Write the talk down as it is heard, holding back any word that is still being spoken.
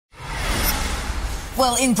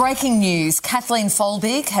Well, in breaking news, Kathleen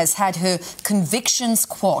Folbigg has had her convictions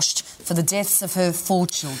quashed for the deaths of her 4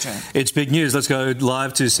 children. It's big news. Let's go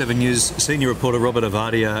live to 7 News senior reporter Robert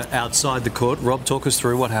Avadia outside the court. Rob, talk us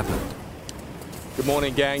through what happened. Good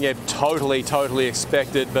morning, gang. Yeah, totally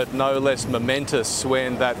expected, but no less momentous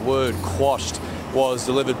when that word quashed was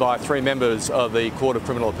delivered by 3 members of the Court of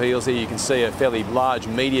Criminal Appeals. Here you can see a fairly large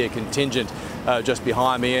media contingent just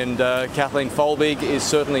behind me, and Kathleen Folbigg is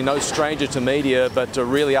certainly no stranger to media, but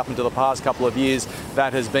really up until the past couple of years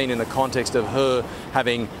that has been in the context of her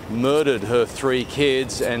having murdered her 3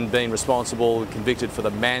 kids and been responsible, convicted for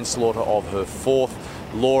the manslaughter of her 4th.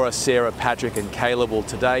 Laura, Sarah, Patrick and Caleb. Well,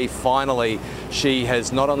 today, finally, she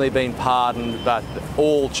has not only been pardoned, but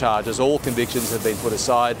all charges, all convictions have been put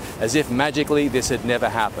aside, as if magically this had never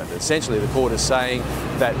happened. Essentially, the court is saying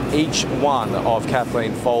that each one of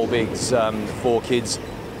Kathleen Folbigg's 4 kids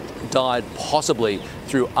died possibly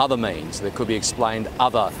through other means that could be explained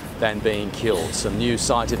other than being killed. Some new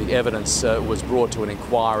scientific evidence was brought to an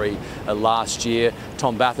inquiry last year.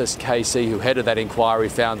 Tom Bathurst, KC, who headed that inquiry,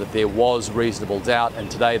 found that there was reasonable doubt,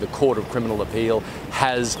 and today the Court of Criminal Appeal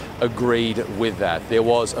has agreed with that. There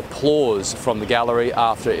was applause from the gallery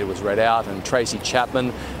after it was read out, and Tracy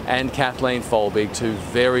Chapman and Kathleen Folbigg, 2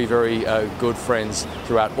 very good friends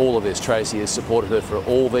throughout all of this. Tracy has supported her for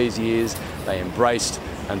all these years. They embraced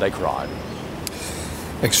and they cried.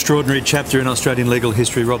 Extraordinary chapter in Australian legal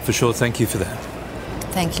history. Rob, for sure, thank you for that.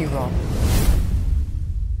 Thank you, Rob.